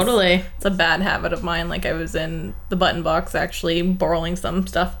 Totally. It's a bad habit of mine. Like I was in the Button Box actually borrowing some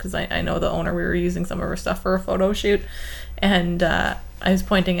stuff because I know the owner. We were using some of her stuff for a photo shoot. And I was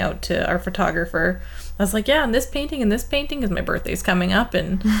pointing out to our photographer, I was like, yeah, and this painting, because my birthday's coming up.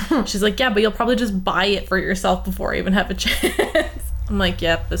 And she's like, yeah, but you'll probably just buy it for yourself before I even have a chance. I'm like,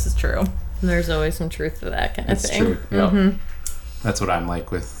 yep, this is true. There's always some truth to that kind of It's thing. true. Yeah. That's what I'm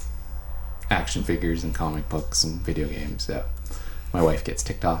like with action figures and comic books and video games. Yeah. My wife gets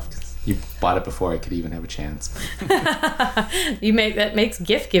ticked off because You bought it before I could even have a chance. That makes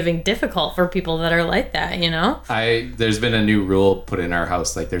gift giving difficult for people that are like that, you know? There's been a new rule put in our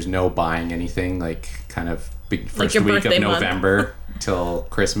house, like there's no buying anything, like kind of first Like your week of birthday month. November till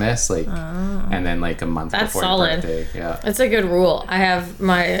Christmas, like, and then like a month That's before solid. your birthday. Yeah. It's a good rule. I have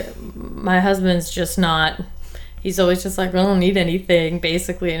my husband's just not. He's always just like, I don't need anything,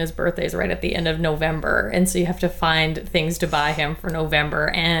 basically, and his birthday's right at the end of November. And so you have to find things to buy him for November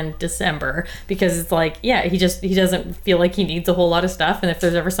and December because it's like, yeah, he doesn't feel like he needs a whole lot of stuff. And if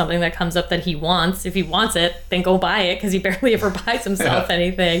there's ever something that comes up that he wants, if he wants it, then go buy it because he barely ever buys himself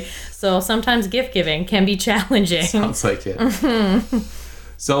anything. So sometimes gift giving can be challenging. Sounds like it.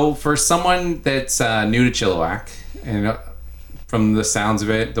 So for someone that's new to Chilliwack, and from the sounds of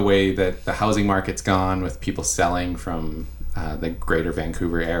it, the way that the housing market's gone with people selling from the greater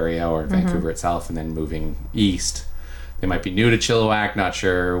Vancouver area or Vancouver itself and then moving east, they might be new to Chilliwack, not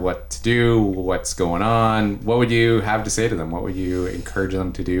sure what to do, what's going on. What would you have to say to them? What would you encourage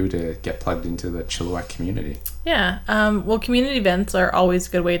them to do to get plugged into the Chilliwack community? Yeah. Well, community events are always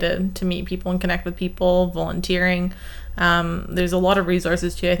a good way to meet people and connect with people, volunteering. There's a lot of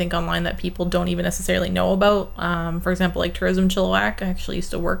resources too, I think, online that people don't even necessarily know about. For example, like Tourism Chilliwack, I actually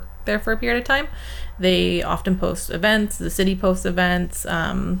used to work there for a period of time. They often post events, the city posts events,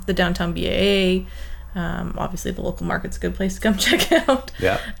 the downtown BAA. Obviously the local market's a good place to come check out.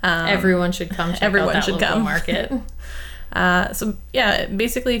 Yeah. Everyone should come check out that local market. So yeah,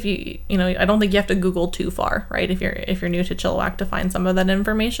 basically if you know, I don't think you have to Google too far, right? If you're new to Chilliwack to find some of that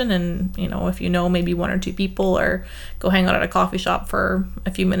information, and you know, if you know maybe one or two people, or go hang out at a coffee shop for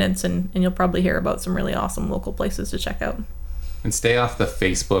a few minutes and you'll probably hear about some really awesome local places to check out. And stay off the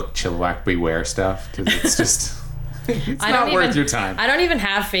Facebook Chilliwack Beware stuff, because it's just... It's not worth your time. I don't even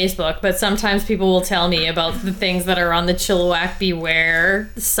have Facebook, but sometimes people will tell me about the things that are on the Chilliwack Beware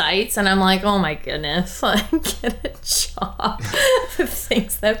sites, and I'm like, oh my goodness, like, get a job. The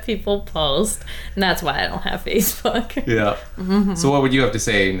things that people post, and that's why I don't have Facebook. Yeah. So what would you have to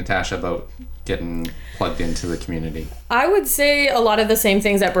say, Natasha, about getting plugged into the community? I would say a lot of the same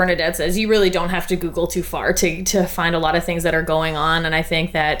things that Bernadette says. You really don't have to Google too far to find a lot of things that are going on. And I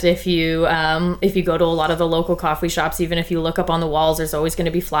think that if you go to a lot of the local coffee shops, even if you look up on the walls, there's always going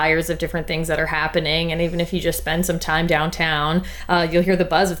to be flyers of different things that are happening. And even if you just spend some time downtown, you'll hear the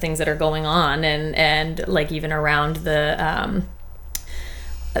buzz of things that are going on. And like even around the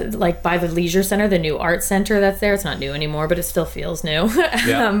like by the leisure center, the new art center that's there. It's not new anymore, but it still feels new.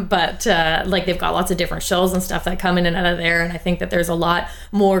 Yeah. But like they've got lots of different shows and stuff that come in and out of there. And I think that there's a lot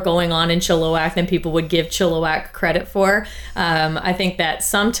more going on in Chilliwack than people would give Chilliwack credit for. I think that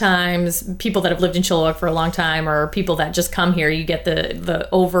sometimes people that have lived in Chilliwack for a long time, or people that just come here, you get the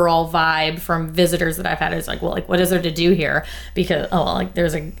overall vibe from visitors that I've had. It's like, well, like, what is there to do here? Because, like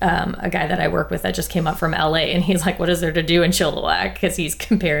there's a guy that I work with that just came up from LA, and he's like, what is there to do in Chilliwack? Because he's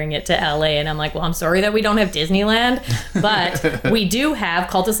comparing it to LA, and I'm like, well, I'm sorry that we don't have Disneyland, but we do have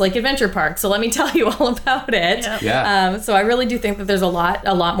Cultus Lake Adventure Park, so let me tell you all about it. Yeah. So I really do think that there's a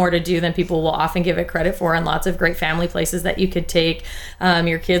lot more to do than people will often give it credit for, and lots of great family places that you could take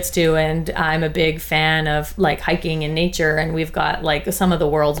your kids to. And I'm a big fan of like hiking and nature, and we've got like some of the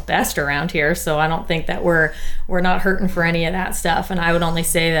world's best around here, so I don't think that we're not hurting for any of that stuff. And I would only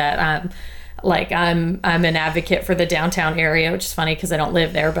say that like I'm an advocate for the downtown area, which is funny because I don't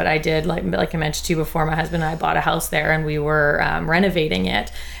live there, but I did, like I mentioned to you before, my husband and I bought a house there, and we were renovating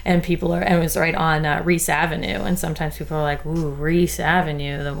it, and it was right on Reese Avenue, and sometimes people are like, ooh, Reese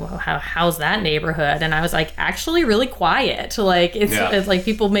Avenue, how's that neighborhood? And I was like, actually really quiet. Like it's like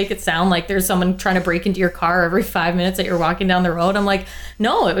people make it sound like there's someone trying to break into your car every 5 minutes that you're walking down the road. I'm like,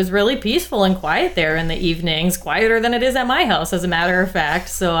 no, it was really peaceful and quiet there in the evenings, quieter than it is at my house, as a matter of fact.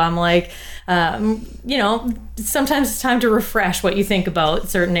 So I'm like, you know, sometimes it's time to refresh what you think about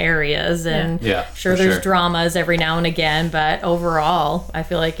certain areas, and sure, there's dramas every now and again, but overall I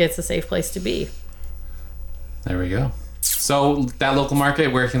feel like it's a safe place to be. There we go. So that local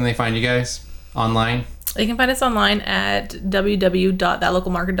market, where can they find you guys online? You can find us online at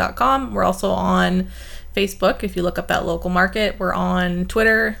www.thatlocalmarket.com. We're also on Facebook. If you look up That Local Market, we're on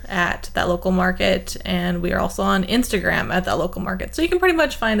Twitter at That Local Market, and we are also on Instagram at That Local Market. So you can pretty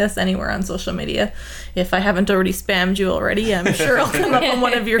much find us anywhere on social media. If I haven't already spammed you already, I'm sure I'll come up on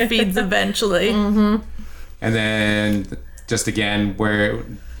one of your feeds eventually. Mm-hmm. And then just again,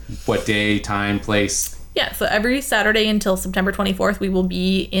 what day, time, place? Yeah, so every Saturday until September 24th, we will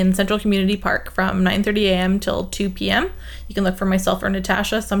be in Central Community Park from 9:30 a.m. till 2 p.m. you can look for myself or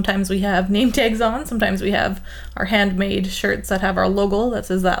Natasha. Sometimes we have name tags on. Sometimes we have our handmade shirts that have our logo that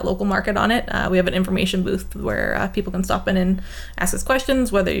says That Local Market on it. We have an information booth where people can stop in and ask us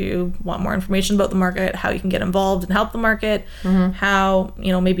questions, whether you want more information about the market, how you can get involved and help the market, how,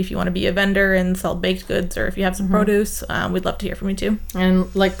 maybe if you want to be a vendor and sell baked goods, or if you have some produce, we'd love to hear from you too.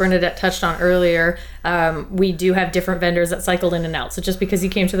 And like Bernadette touched on earlier, we do have different vendors that cycle in and out. So just because you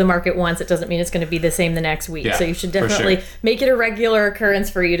came to the market once, it doesn't mean it's going to be the same the next week. Yeah, so you should definitely make it a regular occurrence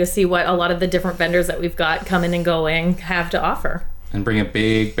for you to see what a lot of the different vendors that we've got coming and going have to offer. And bring a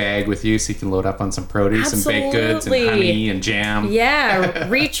big bag with you so you can load up on some produce and baked goods and honey and jam. Yeah,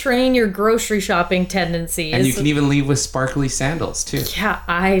 retrain your grocery shopping tendencies. And you can even leave with sparkly sandals too. Yeah,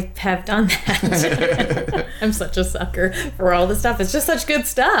 I have done that. I'm such a sucker for all this stuff. It's just such good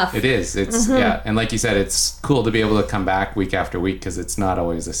stuff. It is. It's yeah, and like you said, it's cool to be able to come back week after week because it's not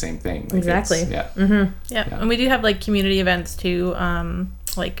always the same thing. Like exactly. Yeah, and we do have like community events too.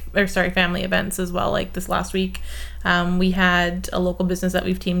 Family events as well. Like this last week, we had a local business that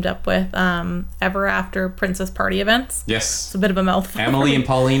we've teamed up with, Ever After Princess Party Events. Yes. It's a bit of a mouthful. Emily and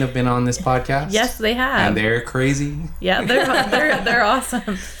Pauline have been on this podcast. Yes, they have. And they're crazy. Yeah, they're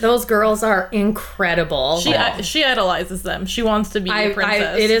awesome. Those girls are incredible. She idolizes them. She wants to be a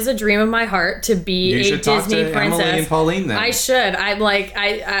princess. It is a dream of my heart to be a Disney princess. Emily and Pauline then. I should. I'm like,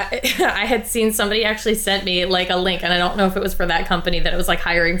 I had seen somebody actually sent me like a link, and I don't know if it was for that company that it was like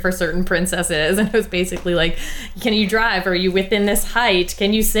hiring for certain princesses, and it was basically like, can you drive? Are you within this height?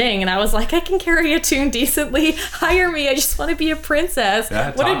 Can you sing? And I was like, I can carry a tune decently. Hire me. I just want to be a princess.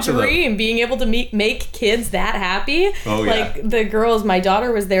 Yeah, what a dream, being able to make kids that happy. Oh, yeah. Like the girls, my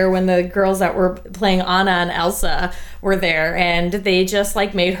daughter was there when the girls that were playing Anna and Elsa were there, and they just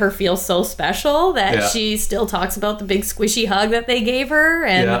like made her feel so special that she still talks about the big squishy hug that they gave her.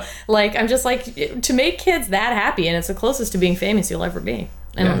 And like, I'm just like, to make kids that happy, and it's the closest to being famous you'll ever be.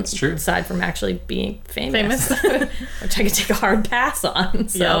 And yeah, it's true. Aside from actually being famous. Which I could take a hard pass on.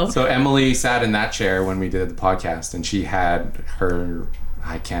 So Emily sat in that chair when we did the podcast, and she had her,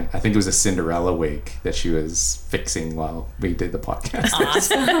 I think it was a Cinderella wig that she was fixing while we did the podcast.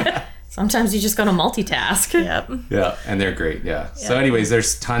 Awesome. Sometimes you just gotta multitask. Yep. Yeah, and they're great. Yeah. So, anyways,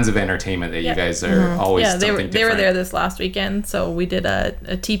 there's tons of entertainment that you guys are always. Yeah, they were there this last weekend. So we did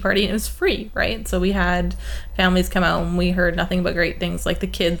a tea party, and it was free, right? So we had families come out, and we heard nothing but great things. Like the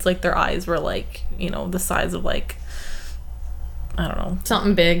kids, like their eyes were like, the size of like, I don't know,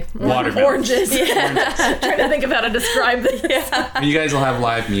 something big. Watermelon. Oranges. Yeah. Trying to think of how to describe this. Yeah. You guys will have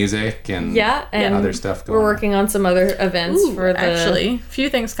live music and other stuff going on. We're working on some other events actually, a few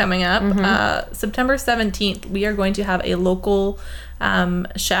things coming up. September 17th, we are going to have a local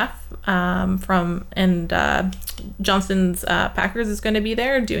chef from Johnston's Packers is going to be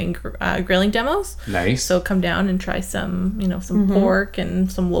there doing grilling demos. Nice. So come down and try some, some pork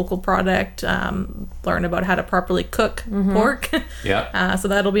and some local product. Learn about how to properly cook pork. Yeah. So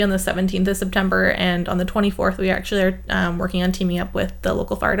that'll be on the 17th of September, and on the 24th, we actually are working on teaming up with the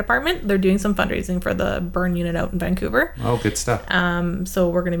local fire department. They're doing some fundraising for the burn unit out in Vancouver. Oh, good stuff. So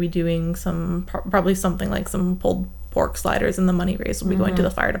we're going to be doing some probably something like some pulled pork sliders, and the money raised will be going to the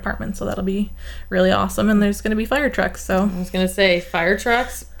fire department, so that'll be really awesome. And there's going to be fire trucks. So I was going to say, fire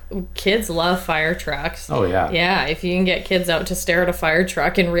trucks, kids love fire trucks. Oh yeah, if you can get kids out to stare at a fire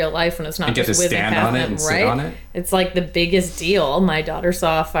truck in real life when it's not and get just to stand on it and sit on it, it's like the biggest deal. My daughter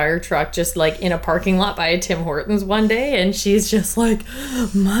saw a fire truck just like in a parking lot by a Tim Hortons one day, and she's just like,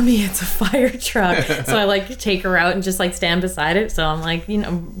 Mommy, it's a fire truck. So I like take her out and just like stand beside it. So I'm like,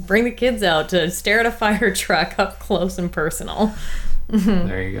 bring the kids out to stare at a fire truck up close and personal.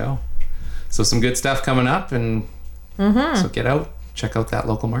 There you go. So some good stuff coming up, and so get out, check out That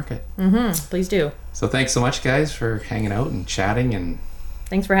Local Market. Please do. So thanks so much, guys, for hanging out and chatting, and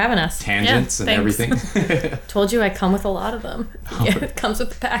thanks for having us. Tangents and everything. Told you I come with a lot of them. Yeah, it comes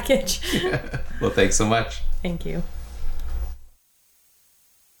with the package. Well, thanks so much. Thank you.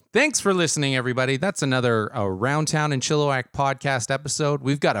 Thanks for listening, everybody. That's another Around Town and Chilliwack podcast episode.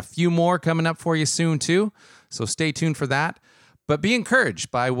 We've got a few more coming up for you soon, too, so stay tuned for that. But be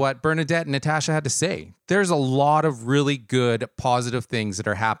encouraged by what Bernadette and Natasha had to say. There's a lot of really good, positive things that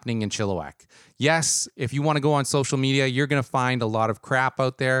are happening in Chilliwack. Yes, if you want to go on social media, you're going to find a lot of crap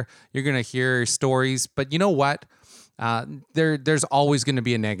out there. You're going to hear stories. But you know what? There's always going to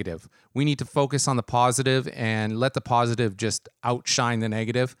be a negative. We need to focus on the positive and let the positive just outshine the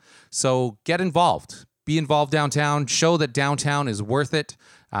negative. So get involved. Be involved downtown. Show that downtown is worth it.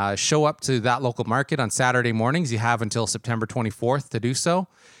 Show up to That Local Market on Saturday mornings. You have until September 24th to do so.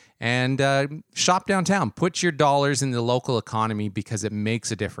 And shop downtown. Put your dollars in the local economy because it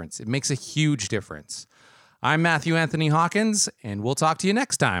makes a difference. It makes a huge difference. I'm Matthew Anthony Hawkins, and we'll talk to you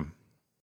next time.